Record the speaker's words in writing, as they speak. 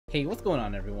Hey, what's going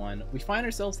on, everyone? We find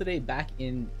ourselves today back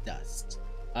in Dust.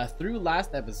 Through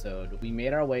last episode, we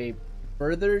made our way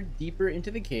further deeper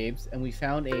into the caves, and we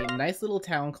found a nice little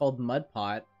town called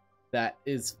Mudpot that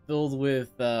is filled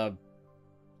with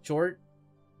short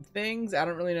things. I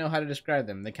don't really know how to describe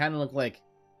them. They kind of look like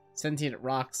sentient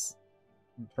rocks,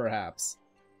 perhaps.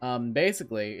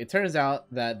 Basically, it turns out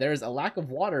that there's a lack of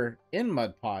water in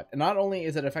Mudpot, and not only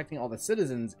is it affecting all the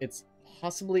citizens, it's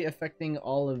possibly affecting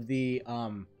all of the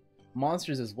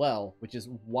monsters as well, which is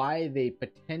why they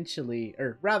potentially,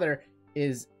 or rather,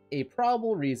 is a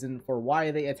probable reason for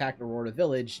why they attacked Aurora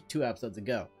Village 2 episodes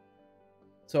ago.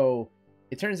 So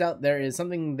it turns out there is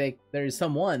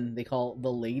someone they call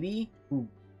the Lady who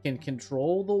can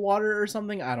control the water or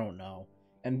something. I don't know.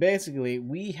 And basically,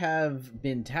 we have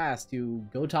been tasked to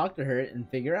go talk to her and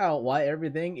figure out why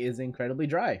everything is incredibly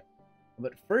dry.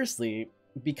 But firstly,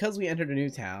 because we entered a new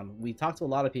town, we talked to a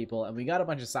lot of people and we got a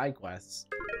bunch of side quests.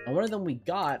 And one of them we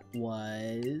got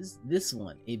was this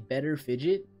one, a better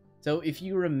fidget. So if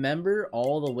you remember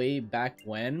all the way back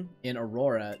when in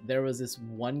Aurora, there was this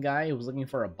one guy who was looking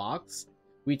for a box.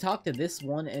 We talked to this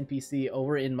one NPC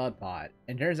over in Mudpot,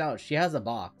 and turns out she has a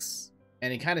box.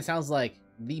 And it kind of sounds like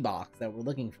the box that we're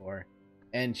looking for.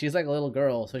 And she's like a little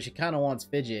girl, so she kind of wants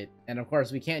fidget. And of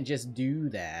course, we can't just do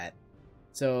that.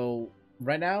 So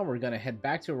right now, we're going to head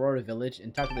back to Aurora Village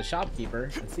and talk to the shopkeeper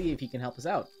and see if he can help us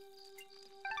out.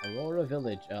 Aurora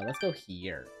Village. Let's go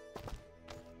here.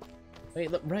 Wait,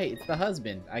 look, right, it's the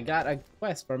husband. I got a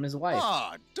quest from his wife.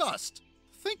 Ah, Dust.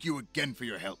 Thank you again for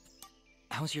your help.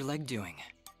 How's your leg doing?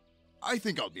 I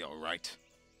think I'll be all right.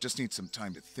 Just need some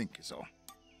time to think is all.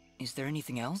 Is there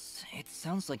anything else? It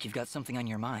sounds like you've got something on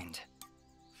your mind.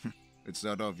 It's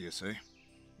that obvious, eh?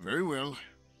 Very well.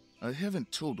 I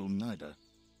haven't told Oneida,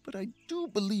 but I do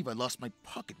believe I lost my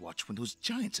pocket watch when those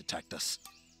giants attacked us.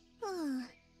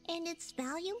 And it's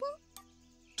valuable?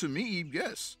 To me,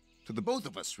 yes. To the both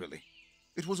of us, really.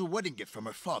 It was a wedding gift from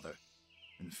her father.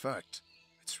 In fact,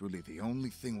 it's really the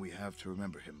only thing we have to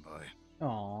remember him by.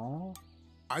 Aww.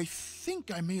 I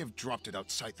think I may have dropped it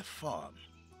outside the farm,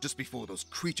 just before those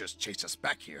creatures chased us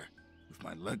back here. With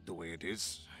my leg the way it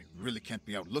is, I really can't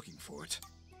be out looking for it.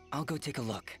 I'll go take a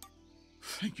look.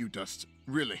 Thank you, Dust.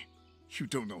 Really. You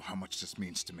don't know how much this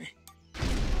means to me.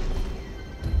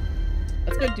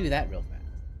 Let's go do that real fast.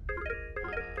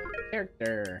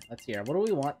 Character. Let's hear. What do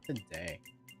we want today?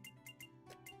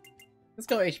 Let's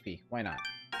go HP. Why not?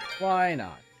 Why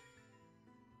not?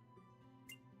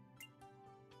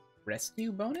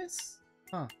 Rescue bonus?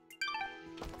 Huh.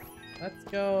 Let's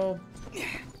go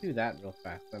do that real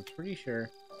fast. I'm pretty sure.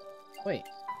 Wait.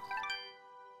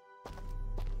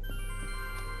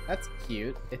 That's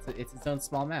cute. It's its own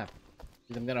small map.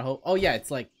 I'm gonna hope. Oh yeah,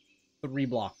 it's like 3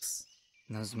 blocks.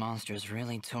 Those monsters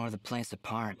really tore the place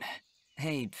apart.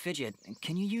 Hey, Fidget,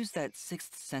 can you use that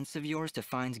 6th sense of yours to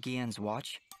find Guillen's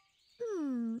watch?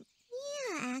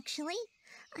 Yeah, actually.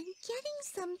 I'm getting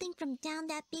something from down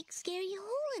that big scary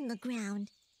hole in the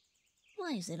ground.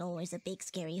 Why is it always a big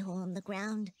scary hole in the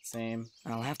ground? Same.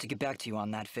 I'll have to get back to you on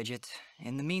that, Fidget.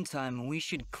 In the meantime, we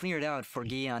should clear it out for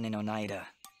Guillen and Oneida.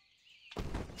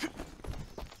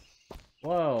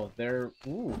 Whoa, they're...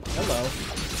 Ooh, hello.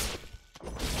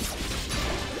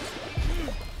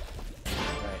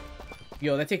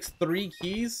 Yo, that takes 3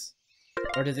 keys?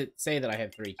 Or does it say that I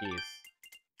have 3 keys?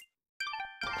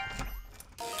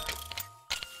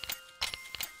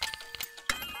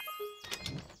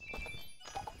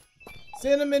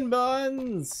 Cinnamon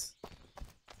buns!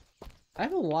 I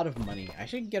have a lot of money. I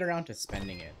should get around to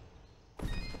spending it.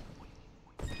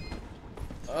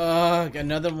 Ugh,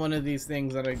 another one of these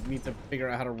things that I need to figure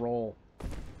out how to roll.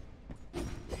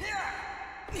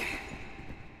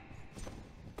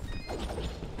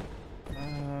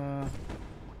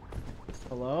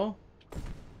 Hello?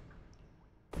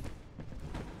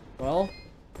 Well,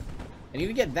 I need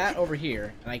to get that over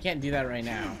here, and I can't do that right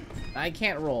now. I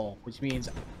can't roll, which means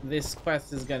this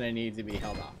quest is gonna need to be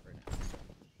held off for now.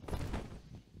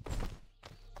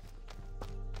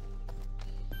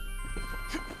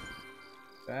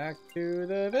 Back to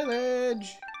the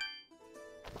village!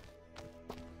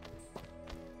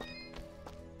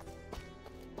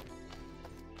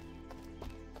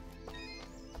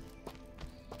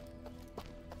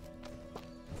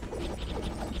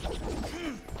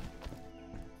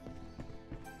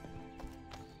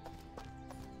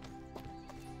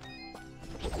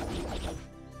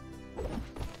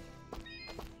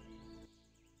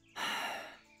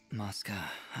 Mosca,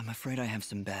 I'm afraid I have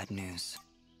some bad news.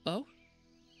 Oh?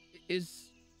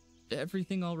 Is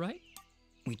everything all right?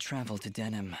 We traveled to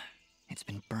Denim. It's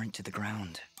been burnt to the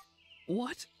ground.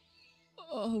 What?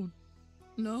 Oh,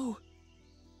 no.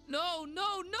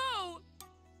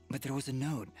 but there was a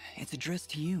note. It's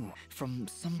addressed to you from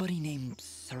somebody named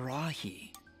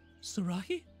Sarahi.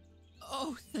 Sarahi?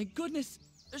 Oh, thank goodness.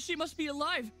 She must be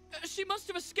alive. She must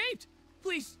have escaped.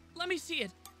 Please, let me see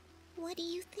it. What do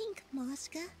you think,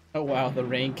 Mosca? Oh wow, the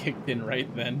rain kicked in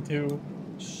right then too.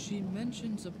 She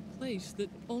mentions a place that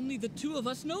only the two of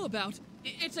us know about.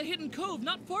 It's a hidden cove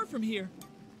not far from here.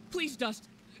 Please, Dust,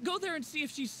 go there and see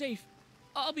if she's safe.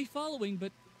 I'll be following,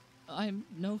 but I'm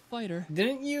no fighter.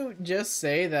 Didn't you just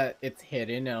say that it's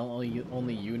hidden and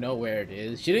only you know where it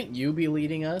is? Shouldn't you be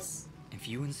leading us? If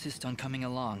you insist on coming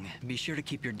along, be sure to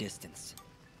keep your distance.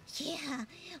 Yeah,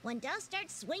 when Dust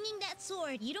starts swinging that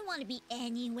sword, you don't want to be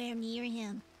anywhere near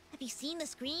him. Have you seen the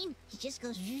scream? He just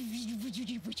goes...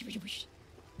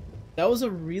 That was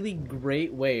a really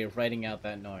great way of writing out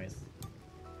that noise.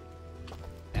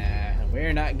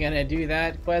 We're not gonna do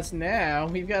that quest now.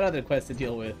 We've got other quests to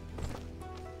deal with.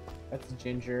 That's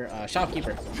Ginger.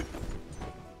 Shopkeeper.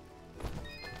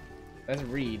 That's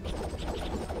Reed.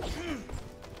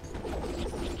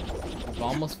 You've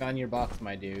almost found your box,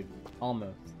 my dude.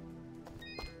 Almost.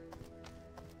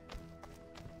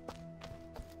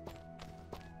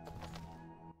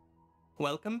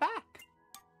 Welcome back.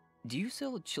 Do you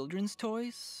sell children's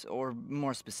toys? Or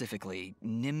more specifically,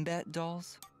 Nimbat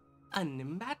dolls? A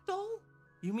Nimbat doll?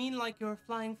 You mean like your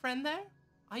flying friend there?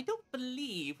 I don't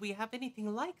believe we have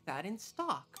anything like that in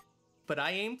stock. But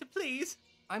I aim to please.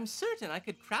 I'm certain I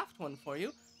could craft one for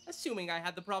you, assuming I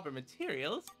had the proper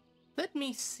materials. Let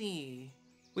me see.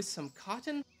 With some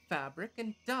cotton, fabric,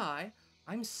 and dye,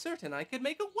 I'm certain I could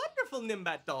make a wonderful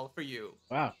Nimbat doll for you.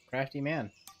 Wow, crafty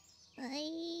man.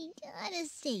 I gotta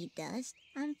say, Dust,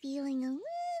 I'm feeling a little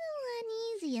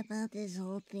uneasy about this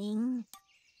whole thing.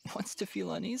 What's to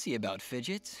feel uneasy about,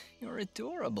 Fidget? You're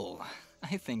adorable.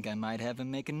 I think I might have him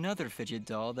make another Fidget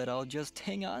doll that I'll just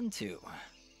hang on to.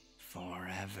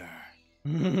 Forever.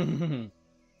 I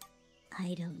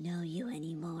don't know you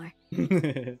anymore.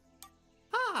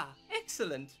 Ah,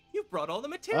 excellent. You've brought all the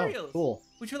materials. Oh, cool.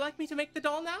 Would you like me to make the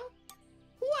doll now?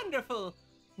 Wonderful.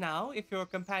 Now, if your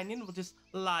companion will just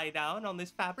lie down on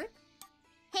this fabric.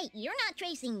 Hey, you're not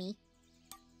tracing me.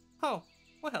 Oh,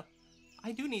 well,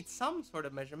 I do need some sort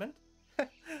of measurement.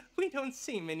 We don't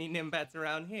see many Nimbats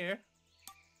around here.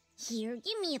 Here,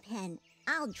 give me a pen.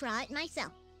 I'll draw it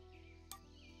myself.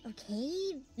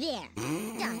 Okay, there.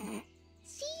 Done.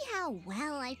 See how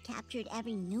well I've captured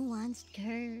every nuanced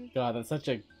curve? God, that's such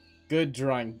a good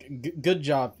drawing. Good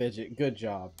job, Fidget. Good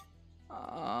job.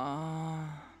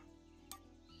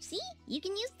 See? You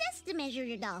can use this to measure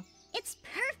your doll. It's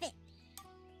perfect.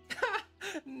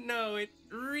 No, it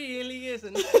really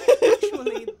isn't.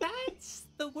 Actually, that's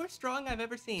the worst drawing I've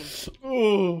ever seen.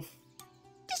 Oof.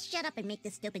 Just shut up and make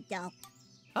this stupid doll.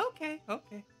 Okay.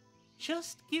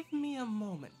 Just give me a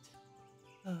moment.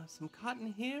 Some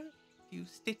cotton here, a few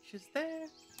stitches there.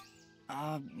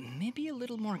 Maybe a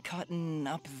little more cotton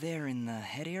up there in the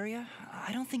head area?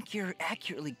 I don't think you're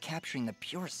accurately capturing the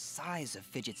pure size of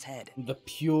Fidget's head. The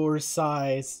pure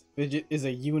size. Fidget is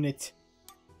a unit.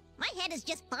 My head is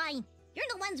just fine. You're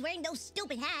the ones wearing those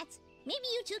stupid hats. Maybe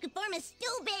you two could form a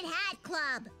stupid hat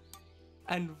club.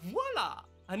 And voila!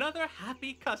 Another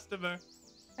happy customer.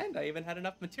 And I even had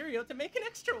enough material to make an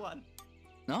extra one.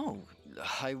 No,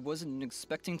 I wasn't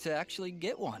expecting to actually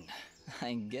get one.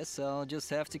 I guess I'll just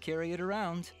have to carry it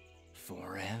around.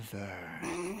 Forever.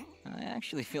 I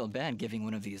actually feel bad giving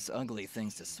one of these ugly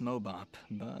things to Smobop,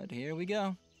 but here we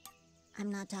go.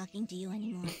 I'm not talking to you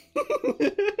anymore.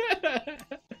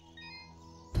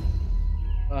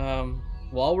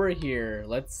 While we're here,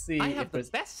 let's see I have if the there's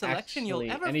best selection you'll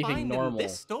ever anything find normal in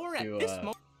this store at this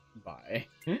moment. buy.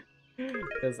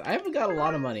 Because I haven't got a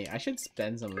lot of money. I should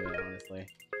spend some of it, honestly.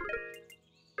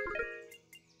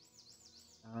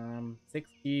 6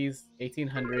 keys,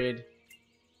 1800.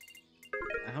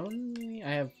 How many?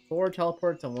 I have 4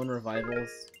 teleports and 1 revivals.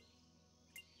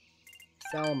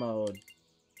 Sell mode.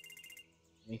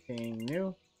 Anything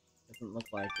new? Doesn't look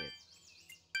like it.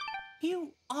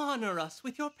 You honor us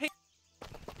with your pay.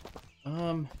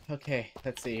 Okay,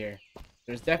 let's see here.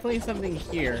 There's definitely something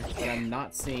here that I'm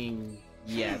not seeing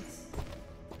yet.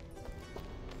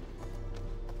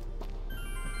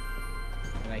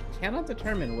 And I cannot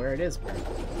determine where it is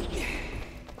currently.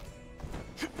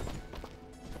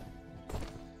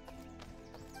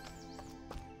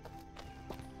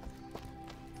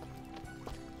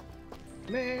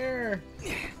 There!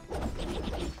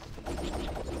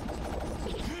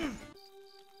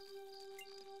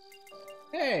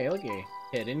 Hey, looky.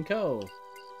 Hidden Cove.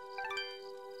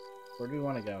 Where do we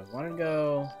want to go? We want to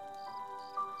go...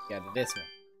 Yeah, to this one.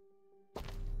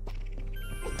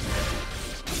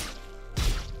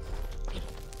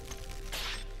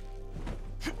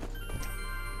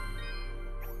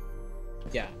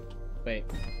 Wait.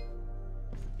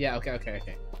 Yeah,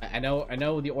 okay. I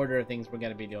know the order of things we're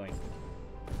gonna be doing.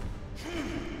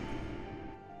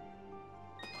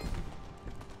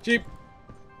 Cheap.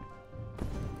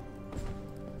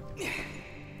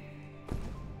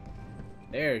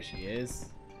 There she is.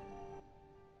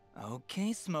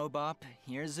 Okay, Smobop,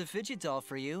 here's a fidget doll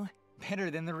for you.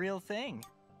 Better than the real thing.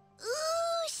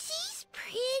 Ooh, she's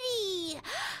pretty.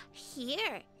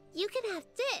 Here, you can have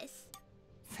this.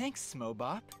 Thanks,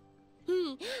 Smobop.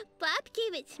 Bob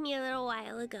gave it to me a little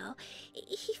while ago.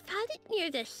 He found it near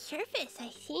the surface, I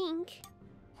think.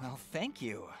 Well, thank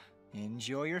you.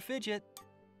 Enjoy your fidget.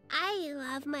 I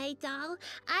love my doll.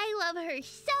 I love her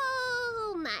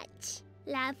so much.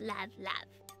 Love, love, love.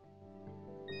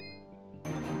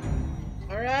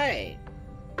 All right.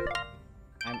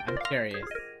 I'm curious.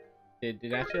 Did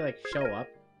it actually like show up?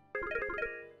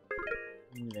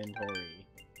 Inventory.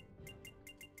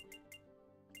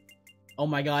 Oh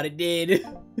my god, it did.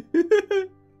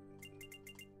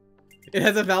 It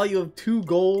has a value of 2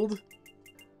 gold.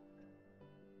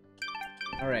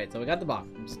 All right, so we got the box,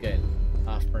 which is good.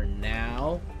 For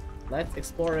now, let's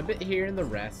explore a bit here in the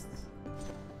rest.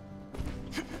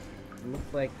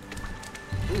 Looks like...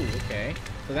 Ooh, okay.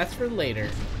 So that's for later.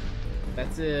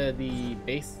 That's the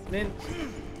basement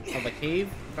of a cave,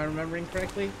 if I'm remembering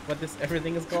correctly, what this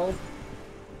everything is called.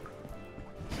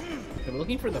 So we're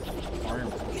looking for the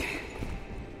farm.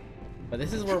 But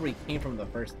this is where we came from the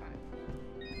first time.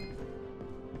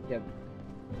 Yeah.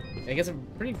 I guess a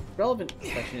pretty relevant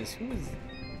question is, who is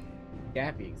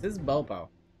Gappy? This is Bopo.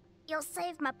 You'll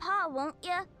save my paw, won't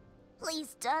you?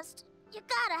 Please, Dust. You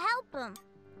gotta help him.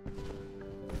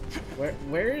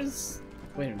 Where's...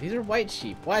 Wait a minute, these are white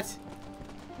sheep. What?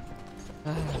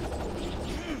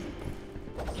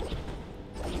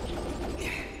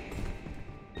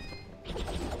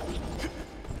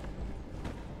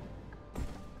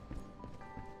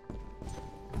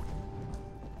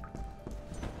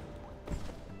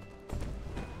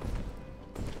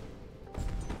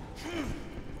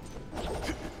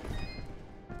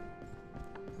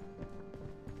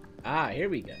 Ah, here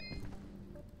we go.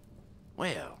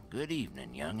 Well, good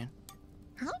evening, youngin'.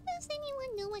 How does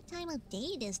anyone know what time of day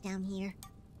it is down here?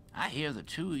 I hear the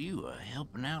two of you are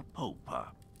helping out Mudpot.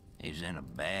 He's in a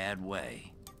bad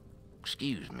way.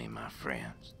 Excuse me, my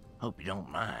friends. Hope you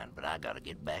don't mind, but I gotta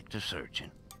get back to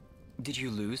searching. Did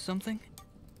you lose something?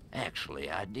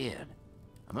 Actually, I did.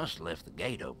 I must have left the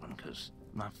gate open, 'cause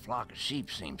my flock of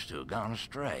sheep seems to have gone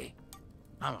astray.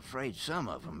 I'm afraid some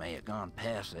of them may have gone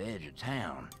past the edge of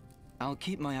town. I'll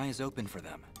keep my eyes open for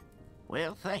them.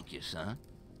 Well, thank you, son.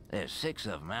 There's 6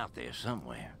 of them out there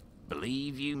somewhere.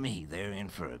 Believe you me, they're in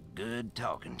for a good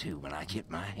talking to when I get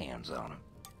my hands on them.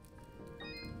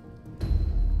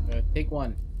 Take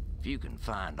one. If you can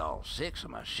find all 6 of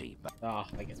my sheep... Oh,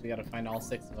 I guess we gotta find all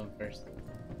 6 of them first.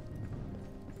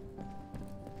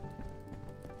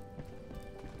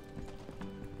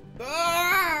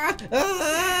 Ah!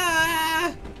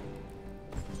 Ah!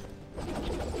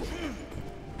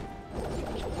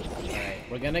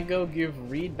 Alright, we're gonna go give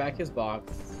Reed back his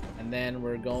box, and then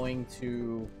we're going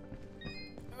to...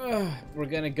 we're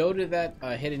gonna go to that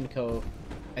hidden cove,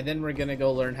 and then we're gonna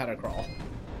go learn how to crawl.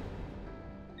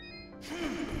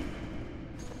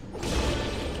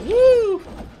 Woo!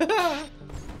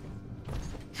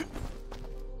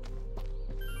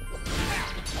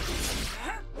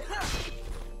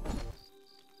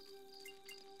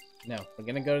 No, we're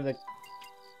gonna go to the...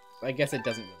 I guess it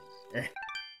doesn't really matter.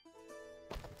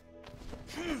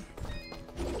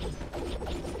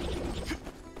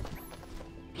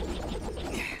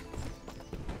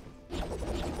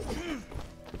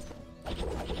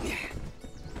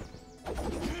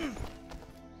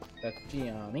 That's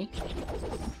Gianni.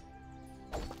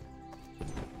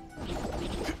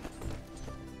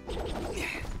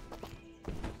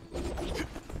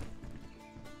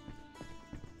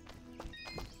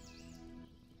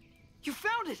 You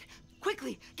found it!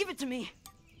 Quickly, give it to me!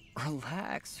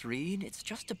 Relax, Reed. It's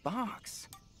just a box.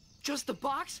 Just a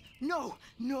box? No,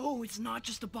 no, it's not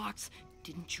just a box.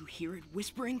 Didn't you hear it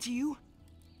whispering to you?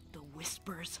 The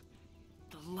whispers.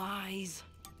 The lies.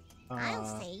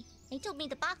 I'll say. They told me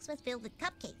the box was filled with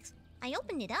cupcakes. I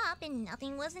opened it up and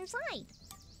nothing was inside.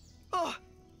 Oh!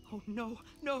 Oh no,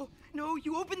 no, no,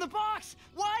 you opened the box!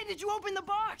 Why did you open the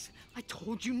box? I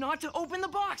told you not to open the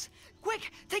box!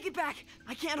 Quick, take it back!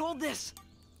 I can't hold this!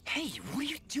 Hey, what are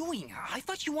you doing? I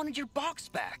thought you wanted your box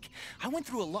back. I went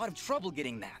through a lot of trouble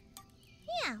getting that.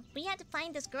 Yeah, we had to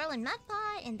find this girl in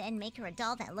Mudpot and then make her a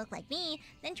doll that looked like me,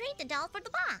 then trade the doll for the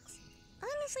box.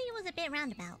 Honestly, it was a bit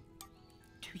roundabout.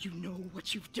 Do you know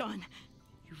what you've done?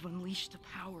 You've unleashed the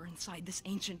power inside this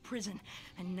ancient prison,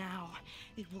 and now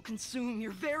it will consume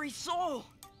your very soul.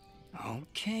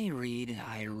 Okay, Reed,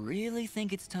 I really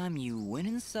think it's time you went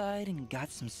inside and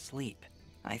got some sleep.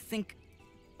 I think...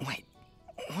 Wait,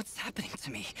 what's happening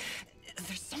to me?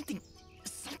 There's something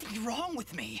wrong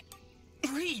with me.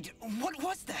 Reed, what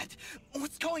was that?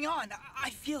 What's going on? I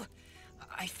feel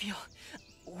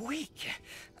weak.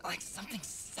 Like something's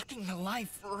sucking the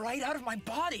life right out of my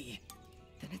body.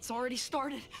 Then it's already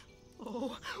started.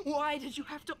 Oh, why did you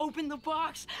have to open the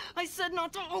box? I said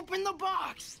not to open the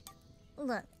box!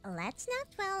 Look, let's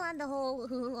not dwell on the whole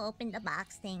who opened the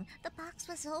box thing. The box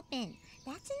was open.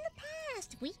 That's in the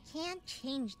past. We can't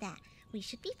change that. We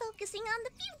should be focusing on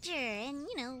the future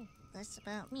and, less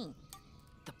about me.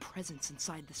 The presence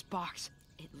inside this box,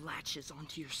 it latches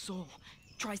onto your soul,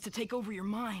 tries to take over your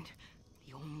mind.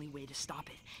 The only way to stop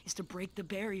it is to break the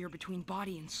barrier between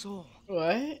body and soul.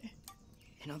 What?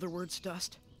 In other words,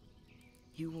 Dust,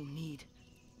 you will need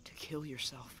to kill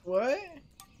yourself. What?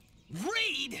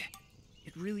 Reed!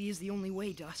 It really is the only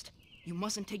way, Dust. You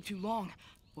mustn't take too long,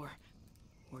 or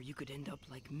you could end up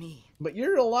like me. But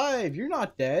you're alive. You're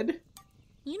not dead.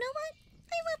 You know what?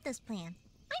 I love this plan.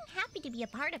 I'm happy to be a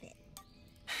part of it.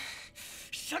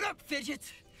 Shut up,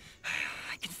 Fidget!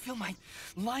 I can feel my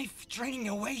life draining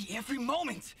away every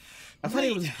moment. I thought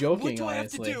he was joking, what do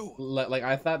honestly. I have to do? Like,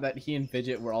 I thought that he and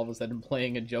Fidget were all of a sudden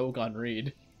playing a joke on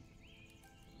Reed.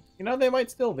 They might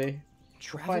still be.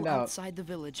 Travel find out. outside the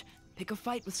village, pick a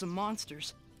fight with some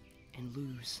monsters, and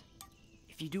lose.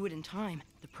 If you do it in time,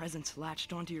 the presence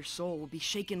latched onto your soul will be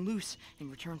shaken loose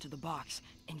and return to the box,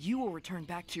 and you will return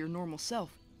back to your normal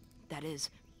self. That is,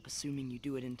 assuming you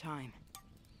do it in time.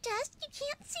 Dust, you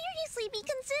can't seriously be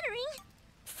considering.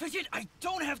 Fidget, I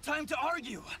don't have time to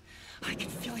argue. I can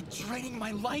feel it draining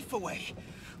my life away.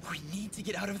 We need to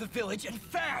get out of the village and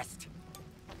fast.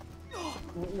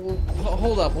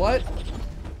 Hold up, what?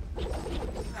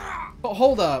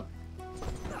 Hold up.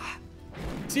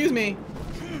 Excuse me.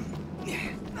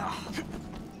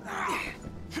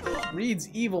 Reed's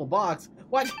evil box.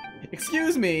 What?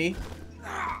 Excuse me.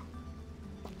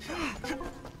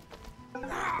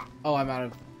 Oh, I'm out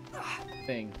of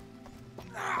thing.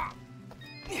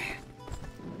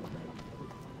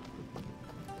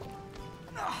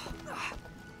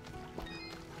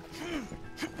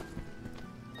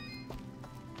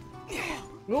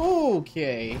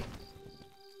 Okay.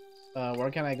 Where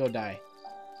can I go die?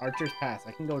 Archer's Pass.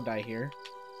 I can go die here.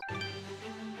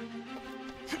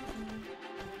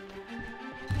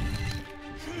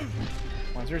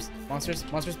 Monsters, monsters,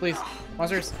 monsters, please.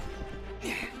 Monsters.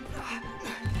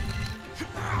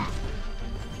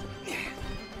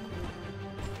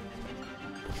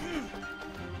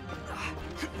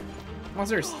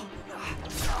 Monsters.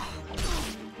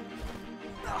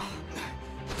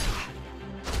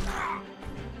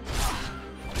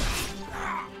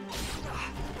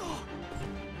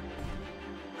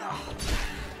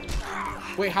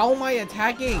 Wait, how am I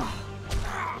attacking?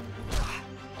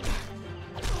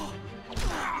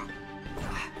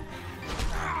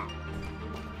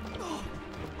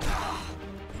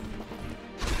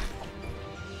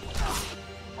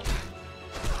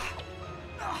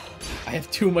 I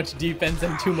have too much defense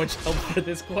and too much health for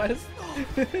this quest.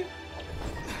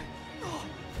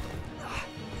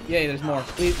 Yay, there's more.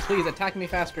 Please attack me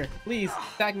faster. Please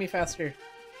attack me faster.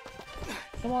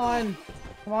 Come on.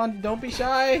 Come on, don't be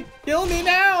shy. Kill me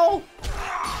now!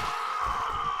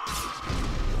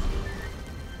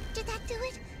 Did that do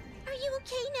it? Are you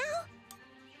okay now?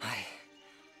 I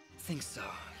think so,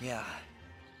 yeah.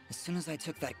 As soon as I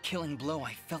took that killing blow,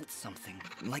 I felt something,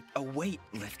 like a weight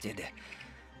lifted.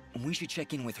 We should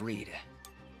check in with Reed.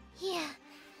 Yeah.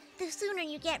 The sooner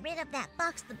you get rid of that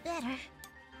box, the better.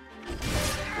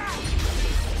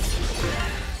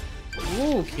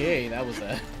 Okay, that was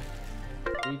a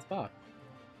Reed's box.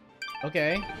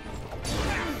 Okay.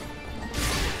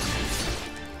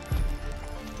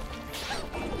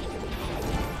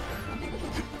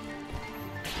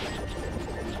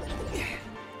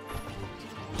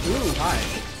 Ooh, hi.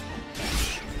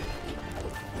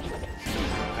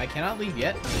 I cannot leave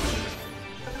yet.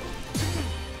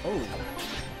 Oh.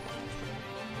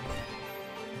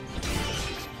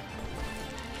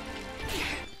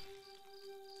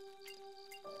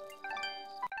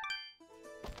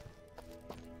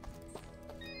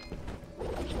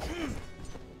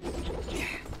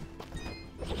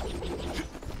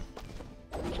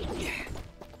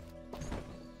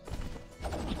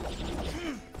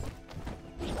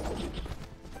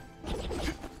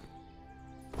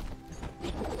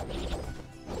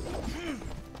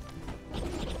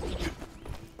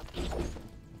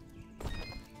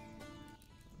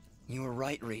 You were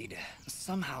right, Reed.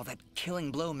 Somehow that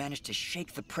killing blow managed to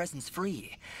shake the presence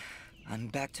free. I'm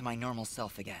back to my normal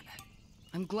self again.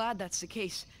 I'm glad that's the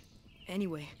case.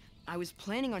 Anyway, I was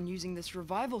planning on using this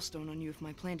revival stone on you if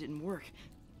my plan didn't work,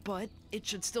 but it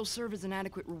should still serve as an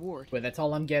adequate reward. Wait, that's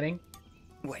all I'm getting?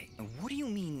 Wait, what do you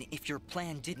mean if your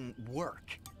plan didn't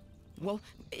work? Well,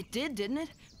 it did, didn't it?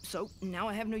 So now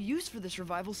I have no use for this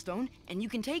revival stone, and you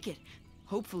can take it.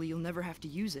 Hopefully you'll never have to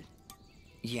use it.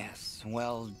 Yes,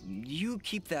 well, you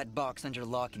keep that box under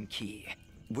lock and key.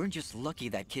 We're just lucky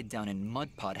that kid down in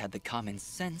Mudpot had the common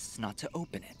sense not to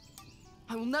open it.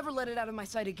 I will never let it out of my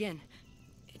sight again.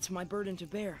 It's my burden to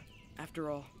bear, after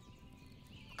all.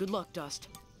 Good luck, Dust.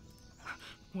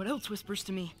 What else whispers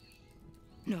to me?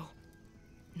 No,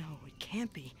 it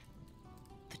can't be.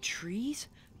 The trees?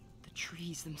 The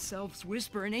trees themselves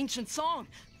whisper an ancient song.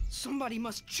 Somebody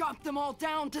must chop them all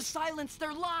down to silence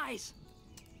their lies.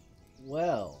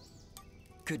 Well.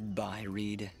 Goodbye,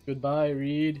 Reed. Goodbye,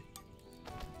 Reed.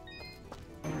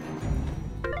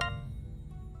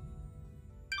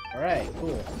 Alright,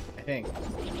 cool. I think.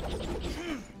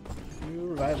 New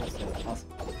revival stone. Awesome.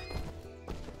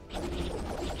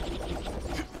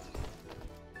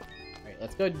 Alright,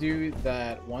 let's go do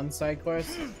that one side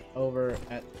quest over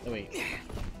at... Oh, wait.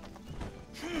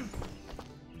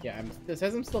 Yeah, it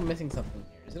says I'm still missing something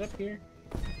here. Is it up here?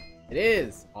 It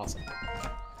is! Awesome.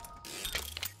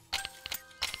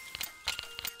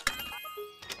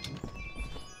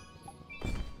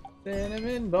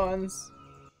 Cinnamon buns.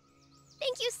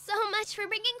 Thank you so much for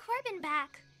bringing Corbin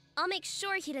back. I'll make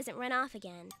sure he doesn't run off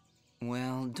again.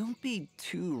 Well, don't be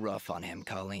too rough on him,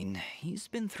 Colleen. He's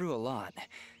been through a lot.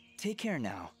 Take care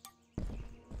now.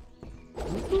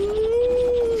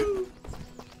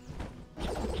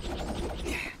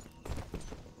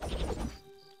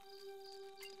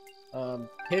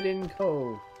 Hidden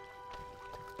Cove.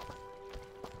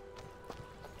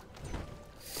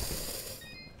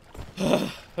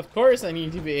 Of course I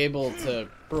need to be able to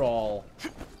crawl.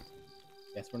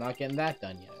 Guess we're not getting that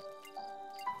done yet.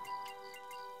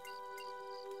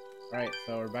 Alright,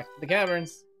 so we're back to the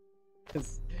caverns.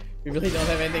 Because we really don't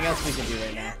have anything else we can do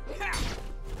right now.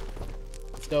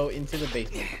 Let's go into the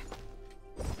basement.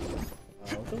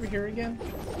 What's over here again?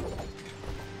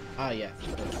 Ah, yes.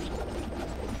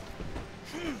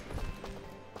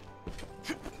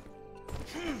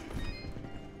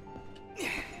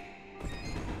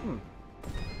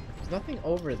 There's nothing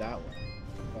over that way.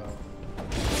 So.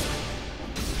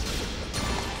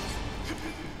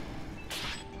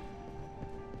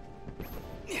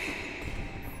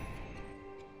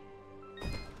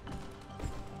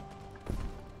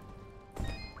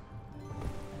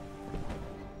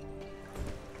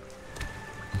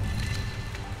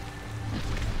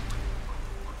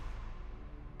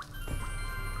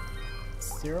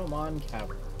 Siromon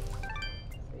Cavern.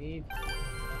 Save.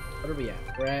 What are we at?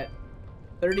 We're at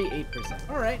 38%.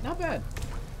 Alright, not bad.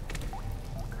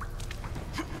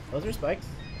 Those are spikes.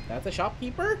 That's a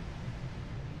shopkeeper?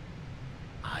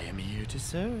 I am here to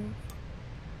serve.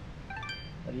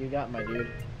 What do you got, my dude?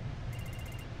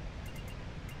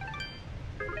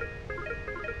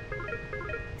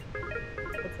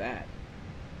 What's that?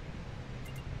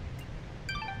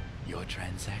 Your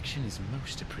transaction is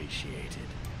most appreciated.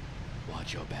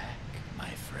 Watch your back, my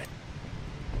friend.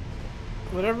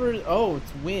 Whatever. Oh,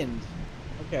 it's wind.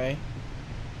 Okay.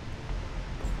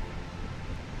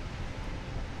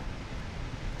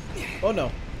 Oh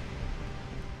no.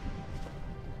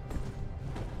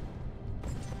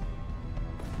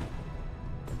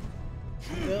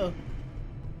 No.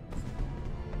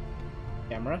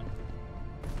 Camera.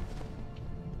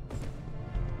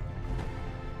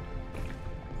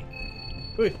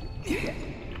 Wait.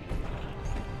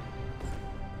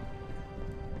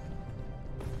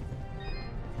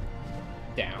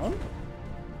 Down?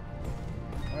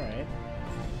 Alright.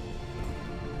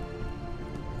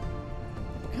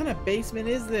 What kind of basement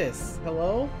is this?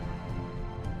 Hello?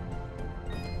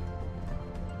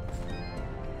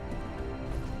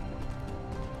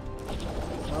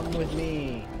 Come with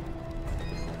me.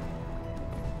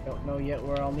 Don't know yet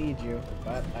where I'll need you,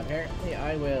 but apparently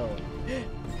I will.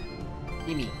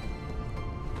 Gimme.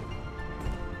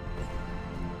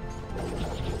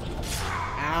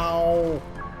 Ow!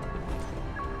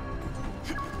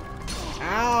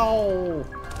 Ow!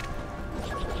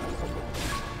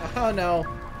 Oh no.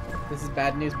 This is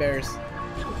bad news bears.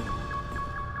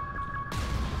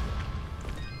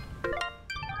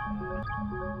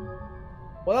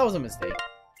 Well, that was a mistake.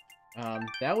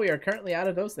 Now we are currently out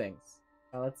of those things.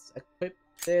 Let's equip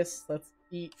this. Let's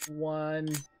eat one.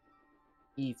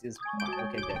 Eat is fine.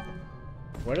 Okay, good.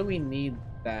 What do we need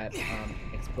that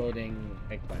exploding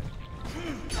eggplant.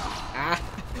 Ah!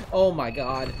 Oh my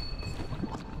god.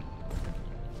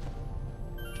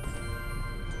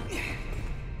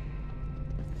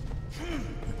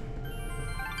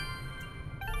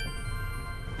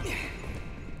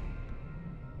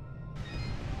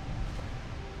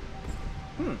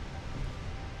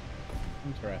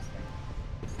 Interesting.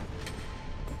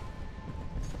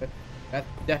 That's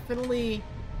definitely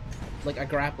like a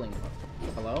grappling hook.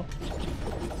 Hello?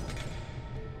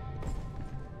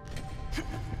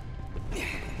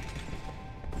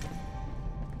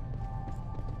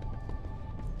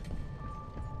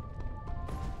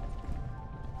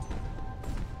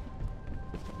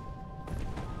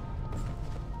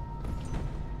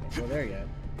 Can't go there yet.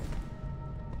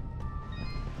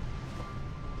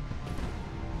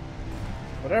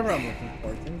 Whatever I'm looking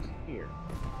for, it's in here.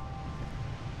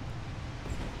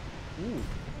 Ooh.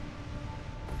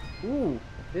 Ooh,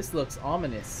 this looks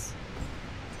ominous.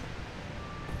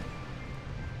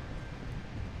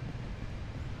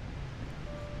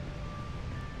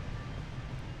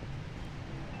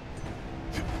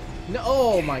 No,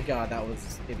 oh my god, that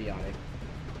was idiotic.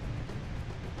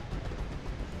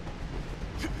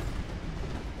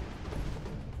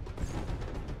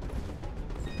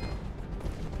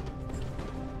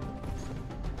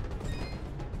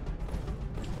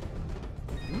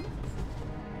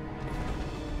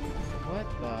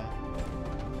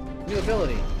 New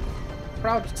ability.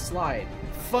 Crouched slide.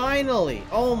 Finally!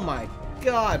 Oh my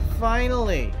god,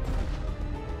 finally!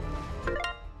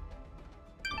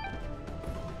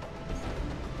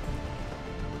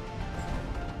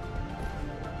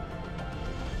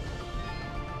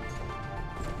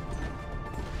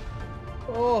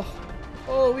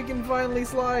 Oh, we can finally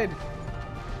slide!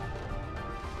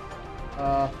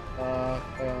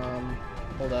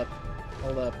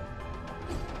 Hold up.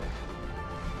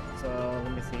 So,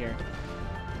 let me see here.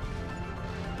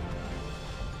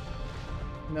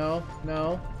 No.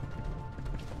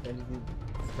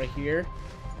 Right here?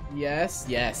 Yes.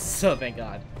 Oh, thank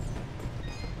God.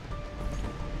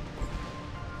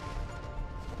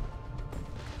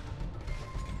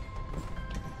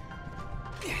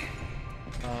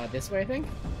 This way, I think?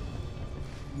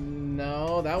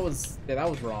 No, that was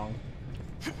wrong.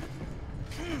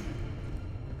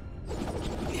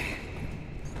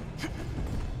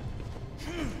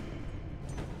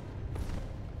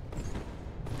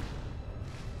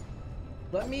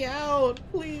 Let me out!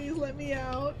 Please, let me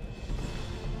out!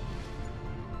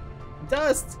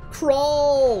 Dust!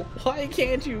 Crawl! Why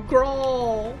can't you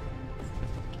crawl?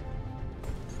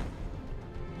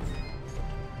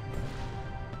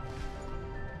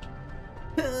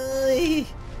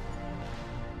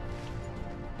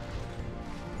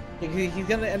 He's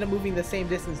gonna end up moving the same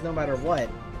distance no matter what.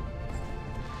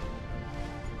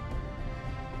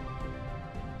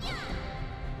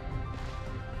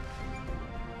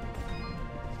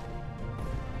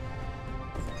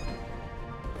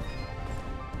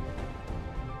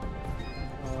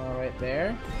 Right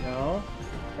there? No.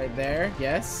 Right there?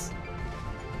 Yes.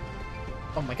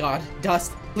 Oh my god.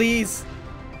 Dust, please!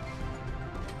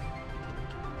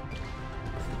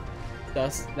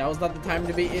 Dust, that was not the time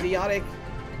to be idiotic.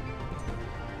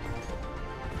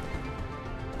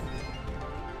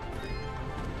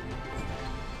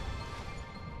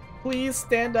 Please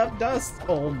stand up, Dust.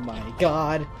 Oh my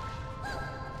god.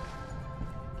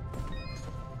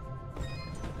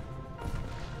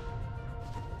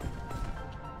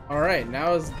 Alright,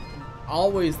 now is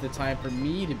always the time for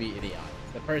me to be idiotic.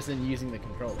 The person using the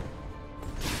controller.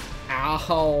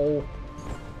 Ow!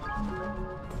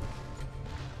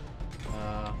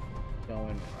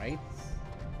 Going right?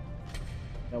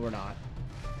 No, we're not.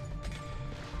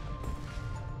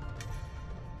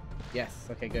 Yes,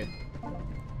 okay, good.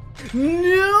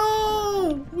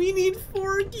 No! We need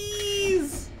 4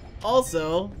 keys!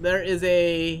 Also, there is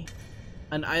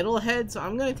an idle head, so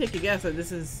I'm gonna take a guess that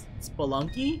this is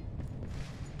Spelunky?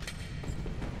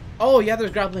 Oh, yeah,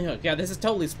 there's grappling hook. Yeah, this is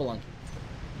totally Spelunky.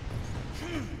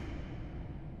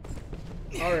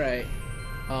 Alright.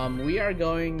 We are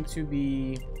going to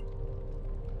be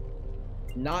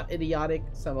not idiotic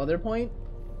some other point.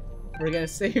 We're gonna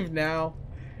save now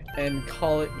and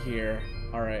call it here.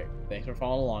 Alright, thanks for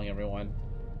following along, everyone.